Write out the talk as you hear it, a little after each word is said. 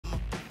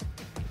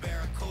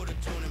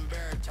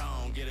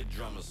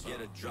drummer song.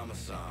 Get a drummer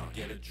song.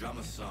 Get a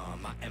drummer song.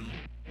 I am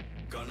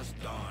gonna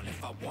stun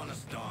if I wanna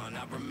stun.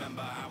 I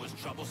remember I was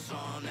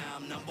troublesome. Now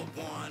I'm number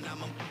one.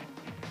 I'm a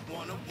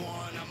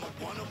one-on-one. I'm a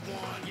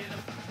one-on-one. Get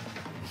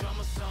a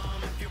drummer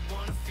song if you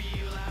wanna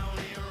feel. I don't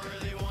even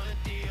really wanna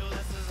deal.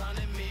 This is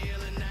 100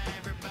 mil and now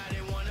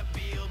everybody wanna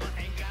feel, but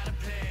ain't gotta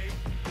play.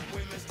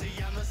 With Mr.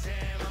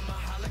 Yamazam, I'm a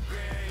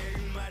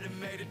hologram. You might have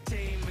made a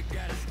team, but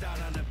gotta start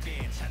on the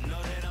bench. I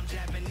know that I'm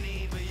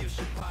Japanese, but you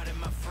should pardon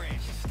my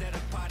French. Instead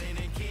of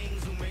pardoning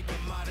kings who make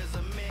them martyrs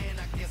of men,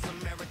 I guess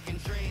American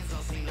dreams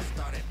don't seem to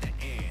start at the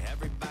end.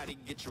 Everybody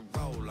get your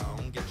roll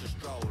on, get your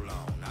stroll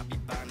on. I be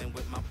binding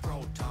with my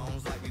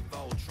protons like we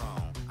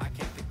Voltron. I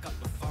can't pick up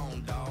the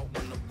phone, dog,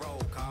 when the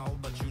roll call,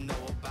 but you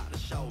know about the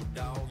show,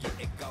 dog.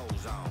 Yeah, it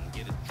goes on.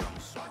 Get a drum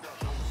song. Get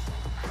a drum song.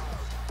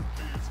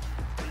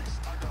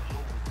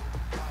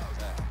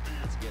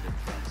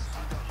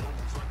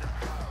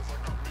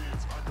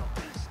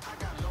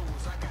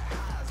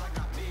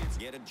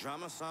 Get a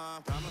drummer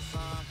song, drummer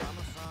song,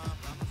 drummer song,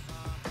 drummer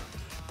song.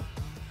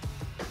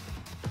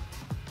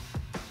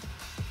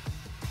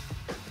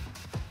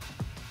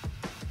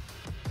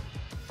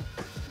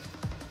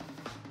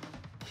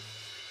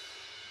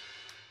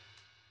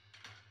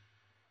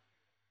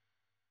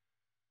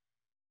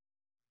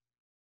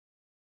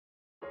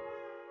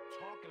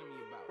 Talking to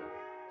me about.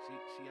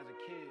 See, as a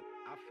kid,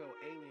 I felt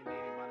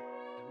alienated by the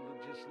who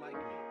looked just like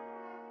me.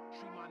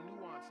 Treat my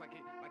nuance like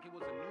it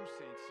was a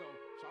nuisance. So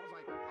I was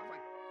like,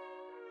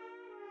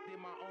 did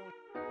my own,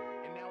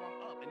 and now I'm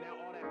up, and now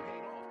all that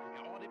paid off,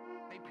 and all that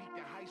they peaked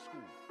in high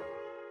school.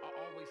 I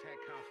always had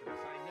confidence.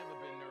 I ain't never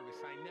been nervous.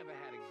 I ain't never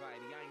had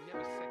anxiety. I ain't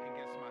never second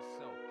guessed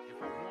myself. If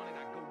I want it,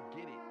 I go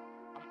get it.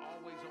 I'm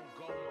always on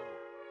go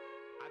mode.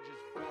 I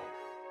just go.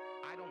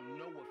 I don't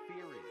know what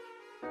fear is.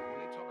 When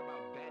they talk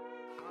about that,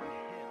 I'm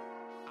him.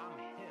 I'm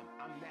him.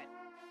 I'm that.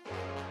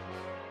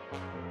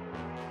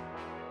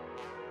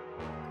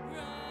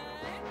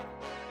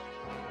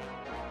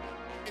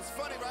 It's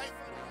funny, right?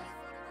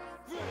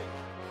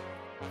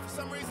 For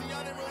some reason,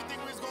 y'all didn't really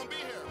think we was gonna be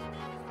here.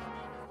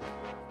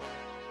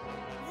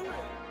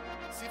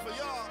 See, for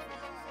y'all,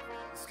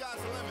 the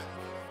sky's the limit.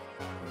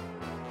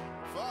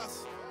 For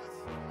us,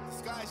 the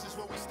sky's just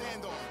what we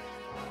stand on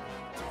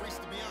to reach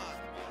the beyond.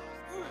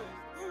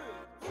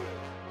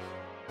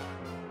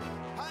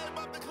 High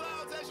above the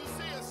clouds as you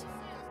see us.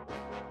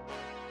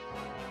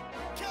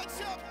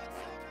 Catch up!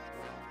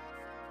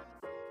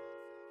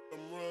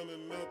 I'm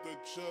running out the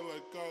chair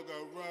like I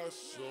got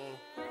rice on.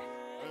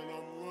 And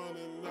I'm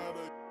running out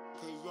of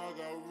cause I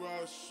got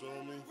rice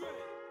on me.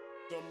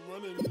 I'm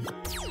running.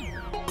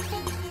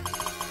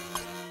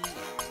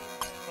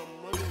 I'm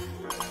running.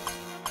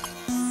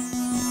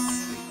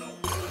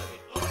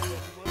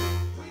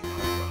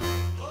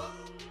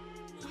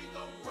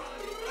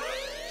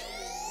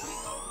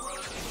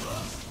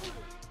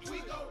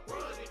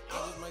 I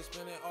just might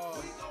spend it all.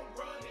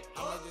 I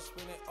might just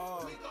spend it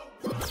all.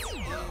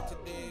 Yeah,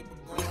 today, but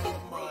going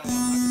tomorrow. I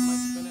just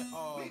might spend it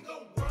all. I just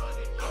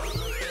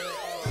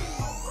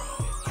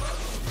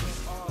might spend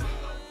it all.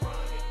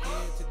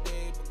 Yeah,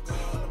 today, but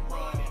going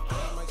tomorrow. I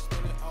just might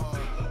spend it all.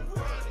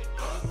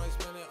 I just might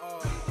spend it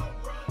all.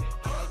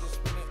 I just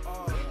spend it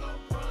all.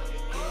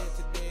 Yeah,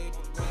 today,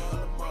 but going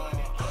tomorrow.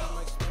 I just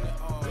might spend it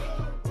all.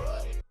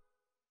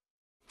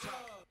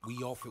 We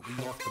off it, we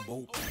off the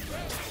boat.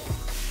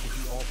 If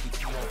you off, we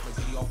off, like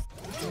we off.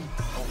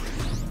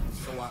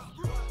 So I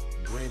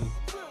grin,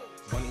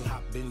 running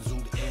hot, been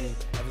zoomed in.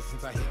 Ever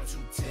since I hit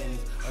 210,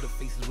 other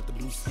faces with the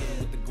blue skin,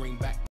 with the green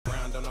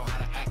background. Don't know how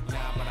to act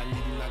now, but I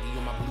need a nugget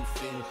on my blue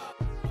fin.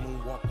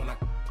 Moonwalk when I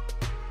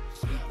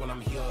speak when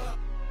I'm here.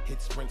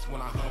 Hit sprints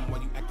when I hum,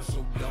 while you acting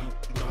so dumb.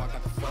 You know I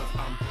got the fuzz,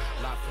 I'm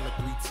live from the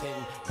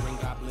 310. Green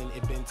Goblin,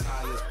 it been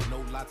tires. No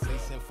lots, they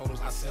send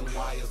photos, I send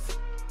wires.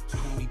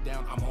 Cool me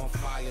down, I'm on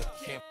fire.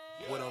 Can't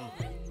with them.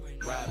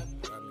 Rap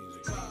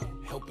music.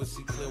 Help us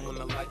see clear when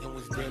the lighting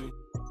was dim.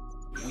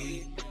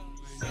 We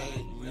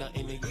ain't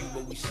nothing to you,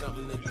 but we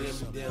something to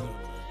them.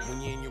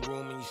 When you're in your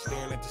room and you're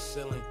staring at the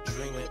ceiling,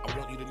 dreaming, I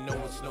want you to know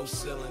it's no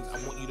ceilings. I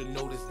want you to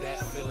notice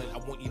that feeling. I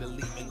want you to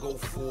leap and go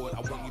forward.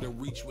 I want you to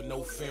reach with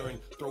no fearing.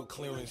 Throw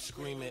clearance,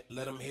 scream it,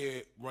 let them hear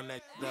it. Run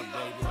that up,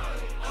 baby.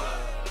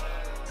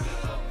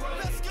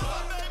 Let's go,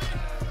 baby!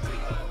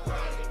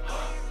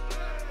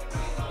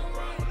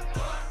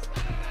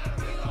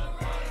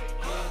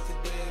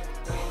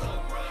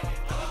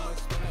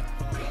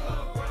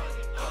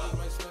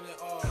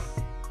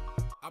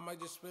 I might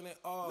just spend it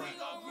all. We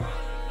gon' run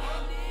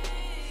it.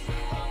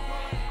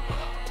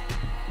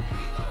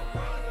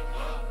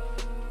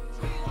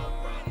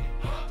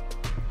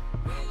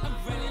 I'm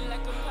running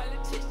like a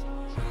politician.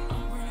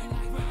 I'm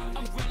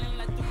running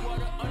like the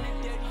water on the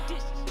dirty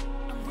dishes.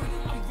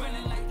 I'm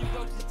running like the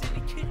road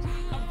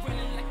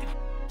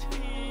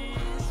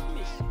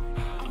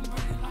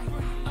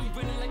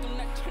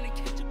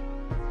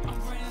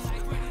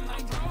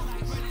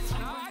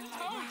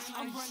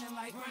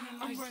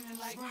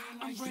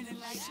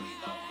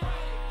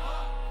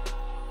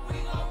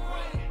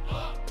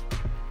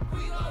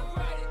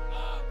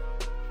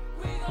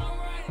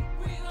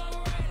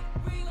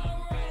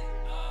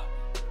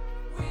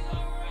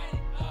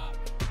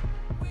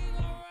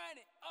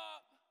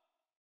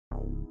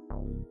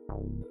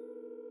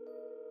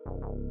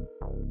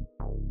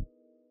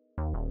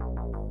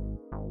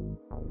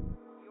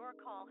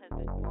Your call has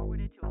been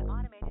forwarded to an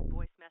automated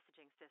voice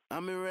messaging system.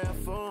 I'm in rare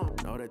form,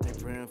 know that they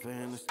praying for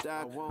him to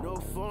stop. No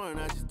foreign,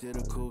 I just did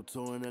a cool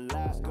tour in the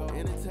lot.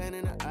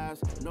 Entertaining the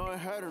ops, know it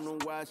hurt on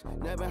the watch.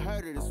 Never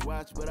heard of this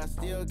watch, but I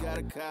still got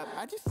a cop.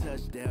 I just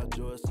touched down,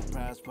 George,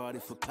 surprise party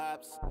for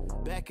pops.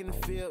 Back in the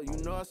field,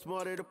 you know I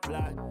smarted the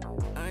plot.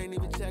 I ain't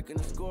even checking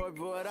the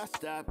scoreboard, I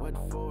stopped. What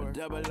for?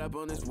 Double up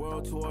on this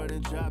world tour,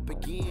 then drop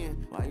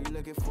again. Why you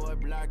looking for a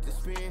block to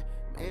spin?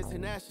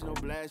 International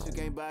blast, you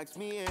can't box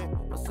me in.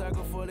 A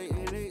circle full of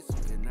elites,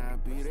 who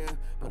cannot be there.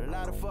 But a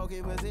lot of folk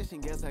in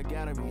position, guess I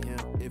gotta be him.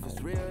 If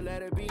it's real,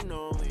 let it be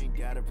known, we ain't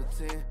gotta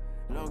pretend.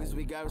 Long as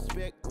we got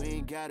respect, we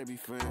ain't gotta be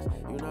friends.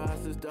 You know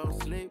hustlers don't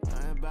sleep,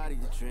 I embody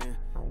the trend.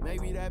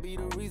 Maybe that be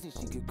the reason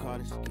she keep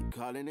calling, she keep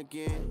calling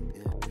again.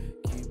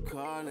 Yeah. Keep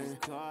calling,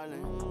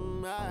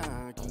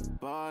 I keep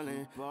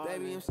balling.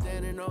 Baby, I'm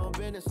standing on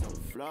business,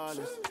 I'm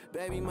flawless.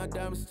 Baby, my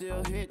diamonds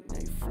still hitting,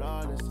 they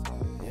flawless.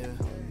 Yeah,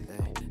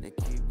 they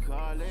keep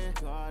calling,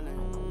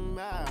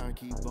 I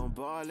keep on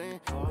balling.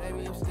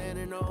 Baby, I'm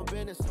standing on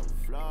business,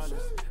 I'm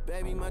flawless.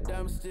 Baby, my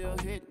diamonds still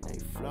hitting, they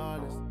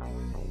flawless.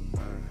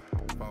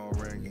 Phone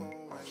ringing,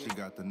 she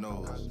got the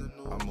nose.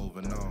 I'm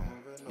moving on,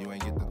 you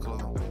ain't get the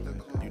clue.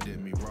 You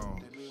did me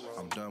wrong,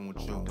 I'm done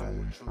with you.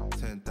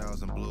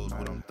 10,000 blues,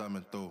 what I'm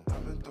thumbing through.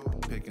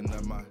 Picking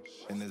up my,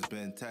 and it's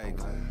been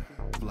taken.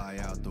 Fly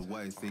out the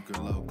way,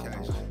 secret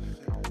location.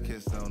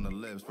 Kiss on the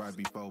lips right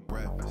before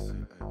breakfast.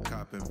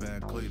 Copping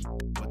Van Cleef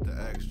with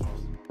the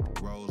extras.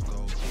 Rose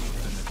gold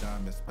teeth and the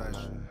diamond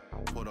special.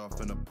 Put off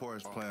in the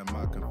Porsche playing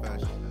my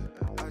confession.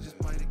 I just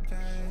play the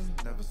game,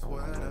 never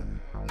sweat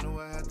up. Knew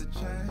I had to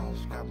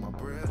change, got my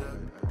bread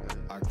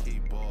up. I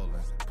keep ballin',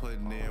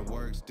 putting in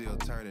work, still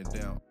turning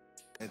down.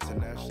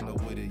 International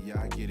with it,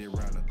 yeah, I get it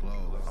round the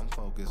globe. I'm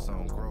focused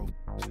on growth,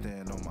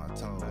 stand on my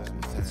toes.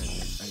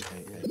 What's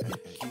happening?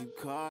 Keep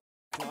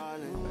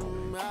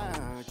calling,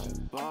 I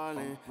keep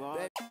balling.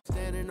 Baby,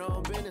 standing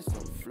on business,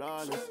 I'm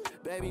flawless.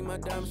 Baby, my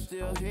diamonds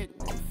still hitting,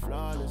 they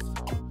flawless.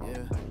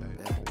 Yeah,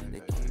 they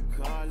keep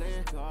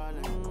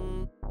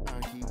calling, I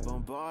keep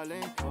on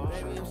balling.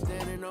 Baby, I'm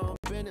standing on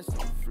business,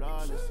 I'm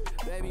flawless.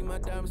 Baby, my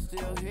diamonds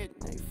still hitting,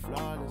 they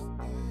flawless.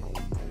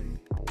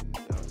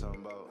 Y'all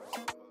talking about?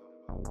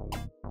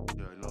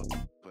 You already know what's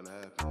gonna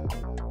happen.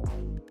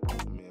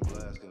 Me and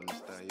Blast gonna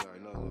understand. You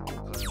already know it's gonna be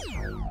class.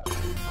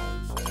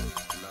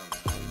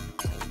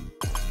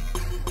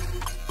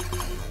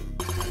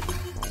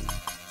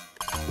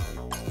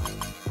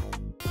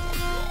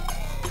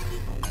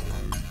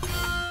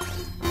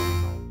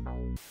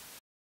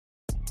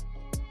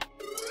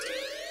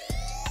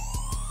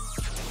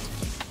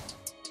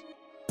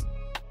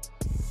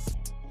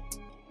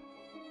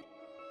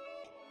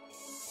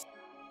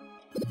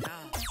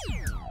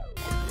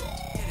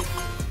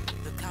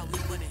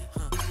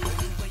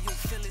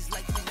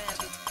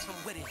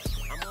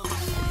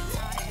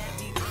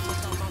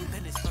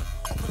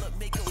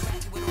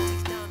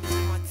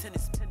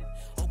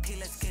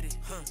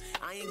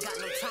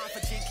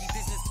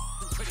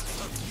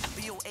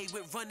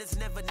 Runners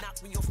never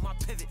knock me off my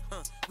pivot,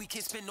 We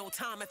can't spend no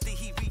time after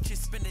he reaches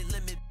spinning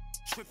limit.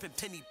 Tripping,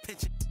 penny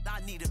pinching,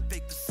 I need a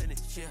big percentage,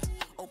 yeah.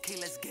 Okay,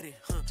 let's get it,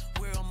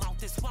 Where I'm out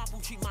this swamp,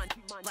 I'm treat mine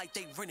like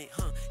they rent it,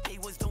 They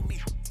was don't me,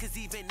 cause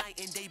even night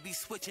and day be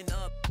switching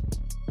up.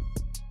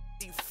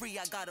 Ain't free,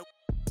 I gotta.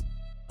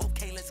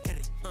 Okay, let's get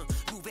it,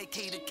 New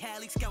vacated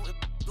Cali, scouting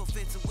off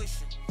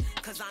intuition.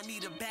 Cause I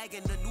need a bag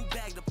and a new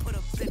bag to put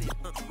up in it,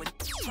 When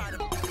try to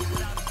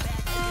without a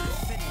bag, I get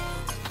a fitted.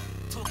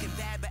 Talking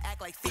bad, but act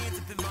like fans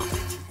up in my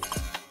bitch.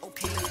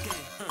 Okay, let's get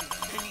it,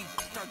 And he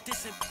start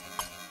dissing,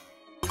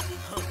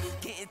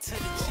 Getting to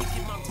the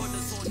chicken, my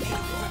runners on need a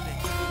ribbon.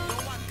 No,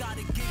 I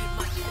gotta get it,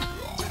 my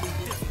really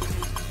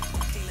different.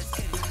 Okay, let's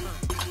get it,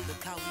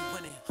 Look how we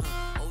winning,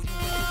 Oh, you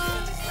winning,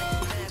 feelings like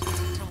you mad, but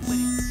come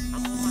with it.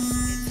 I'm on my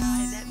suit and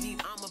tie, and that mean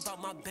I'm about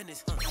my business,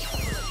 Pull up,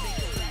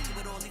 make it back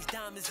with all these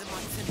diamonds in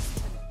my tennis.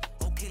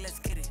 Okay, let's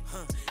get it,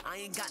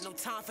 I ain't got no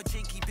time for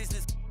janky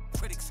business.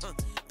 Critics,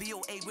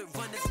 BOA with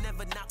runners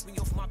never knock me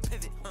off my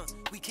pivot,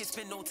 We can't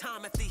spend no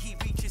time after he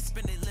reaches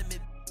spinning limit.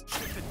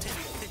 Tripping,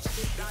 penny, pitch,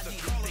 I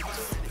need a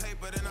big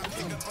paper, then I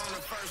pick up on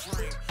the first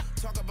ring.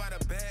 Talk about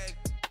a bag,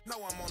 no,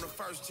 I'm on the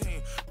first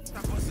team.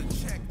 I bust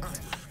a check,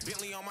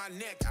 Bentley on my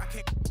neck. I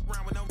can't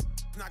around with no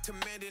not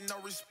commanding no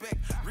respect.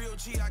 Real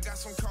G, I got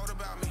some code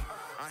about me.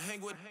 I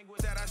hang with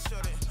that I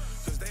shouldn't,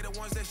 cause they the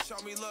ones that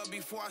showed me love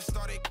before I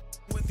started.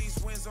 With these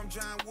wins, I'm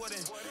John Wooden.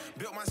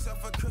 Built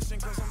myself a cushion,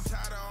 cause I'm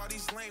tired of all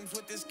these lames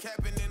with this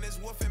capping and this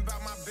woofing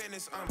about my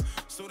business.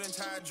 Suit and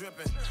tie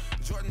dripping.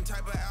 Jordan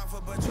type of alpha,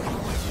 but you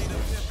always need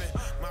a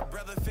pippin'. My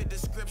brother fit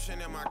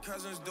description, and my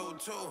cousins do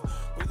too.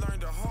 We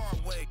learned the hard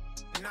way,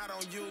 not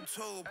on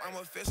YouTube. I'm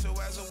official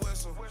as a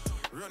whistle.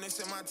 Realness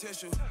in my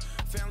tissue.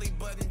 Family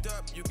buttoned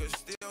up, you can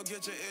still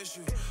get your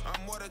issue.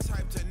 I'm more the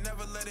type to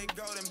never let it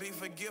go than be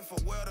forgetful.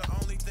 Well, the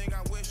only thing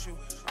I wish you,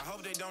 I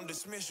hope they don't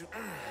dismiss you.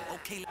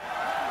 Okay.